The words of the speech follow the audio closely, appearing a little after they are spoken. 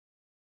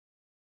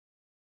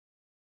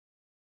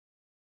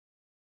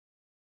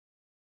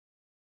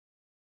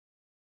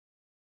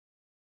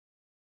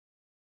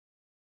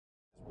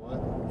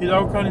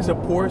Hidalgo County is the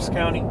poorest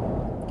county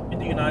in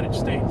the United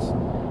States.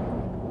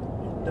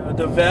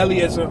 The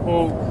valley as a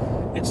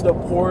whole, it's the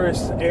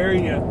poorest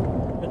area,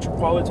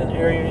 metropolitan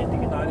area in the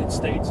United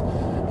States.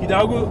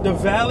 Hidalgo, the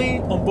valley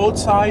on both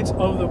sides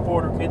of the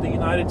border, okay, the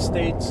United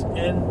States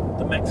and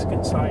the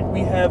Mexican side,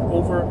 we have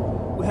over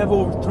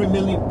 3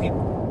 million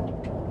people.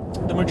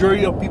 The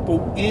majority of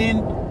people in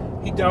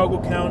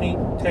Hidalgo County,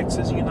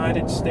 Texas,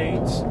 United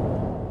States,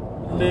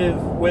 live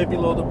way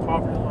below the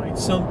poverty line.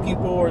 Some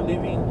people are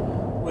living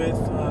with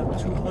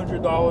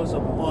 $200 a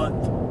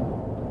month.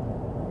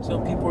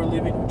 Some people are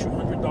living with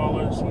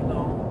 $200,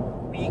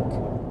 a week,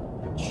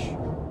 which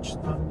is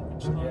not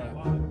a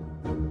lot.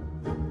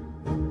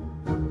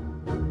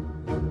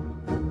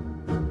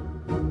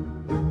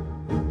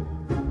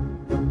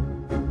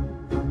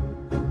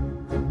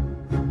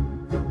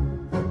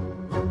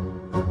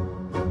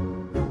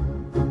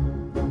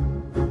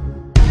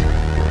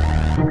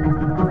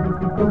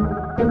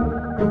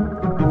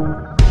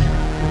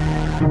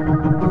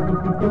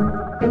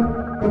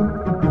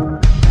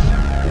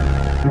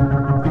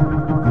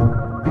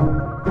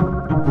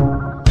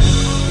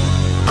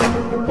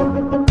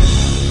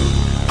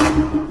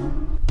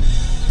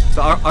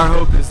 So our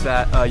hope is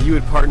that you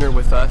would partner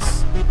with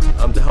us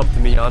to help the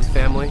Millon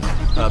family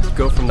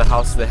go from the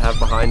house they have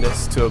behind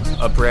us to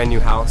a brand new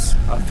house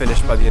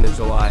finished by the end of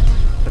July.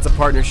 It's a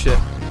partnership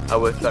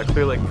with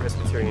Clear Lake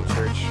Presbyterian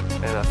Church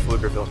and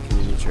Pflugerville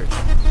Community Church.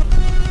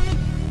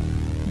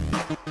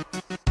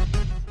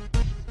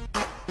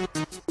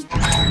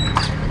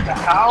 The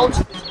house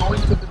is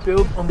going to be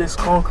built on this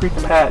concrete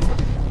pad.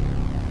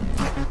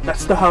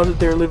 That's the house that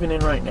they're living in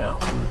right now.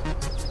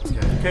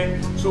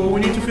 Okay, so what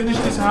we need to finish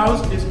this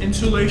house is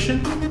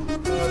insulation,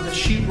 the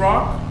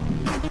sheetrock,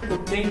 the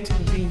paint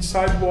in the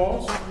inside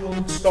walls. We'll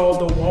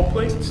install the wall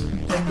plates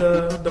and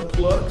the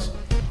plugs,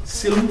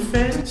 ceiling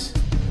fans,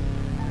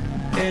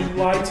 and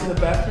lights in the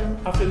bathroom.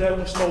 After that,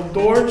 we'll install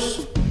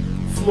doors,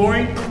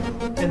 flooring,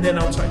 and then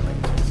outside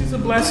paint. This is a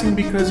blessing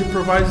because it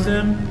provides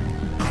them,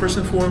 first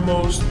and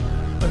foremost,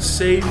 a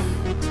safe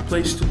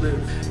place to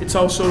live. It's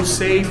also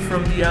safe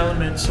from the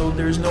elements, so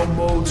there's no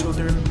mold, so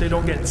they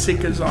don't get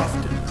sick as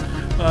often.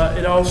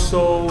 It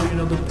also,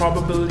 the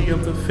probability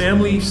of the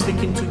family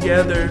sticking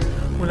together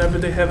whenever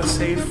they have a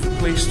safe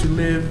place to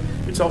live,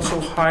 it's also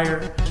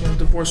higher.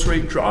 Divorce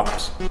rate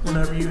drops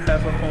whenever you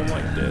have a home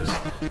like this.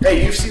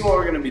 Hey, you've seen what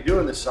we're going to be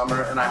doing this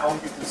summer, and I hope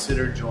you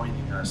consider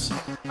joining us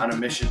on a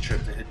mission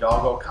trip to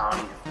Hidalgo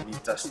County and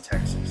Penitas,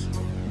 Texas.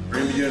 We're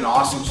going to be doing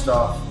awesome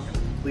stuff. We're going to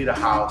complete a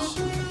house.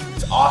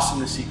 It's awesome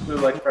to see Clear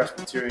Lake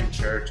Presbyterian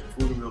Church and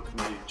Pflugerville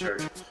Community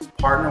Church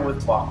partner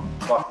with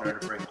Buckner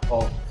to bring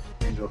hope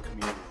into a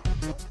community.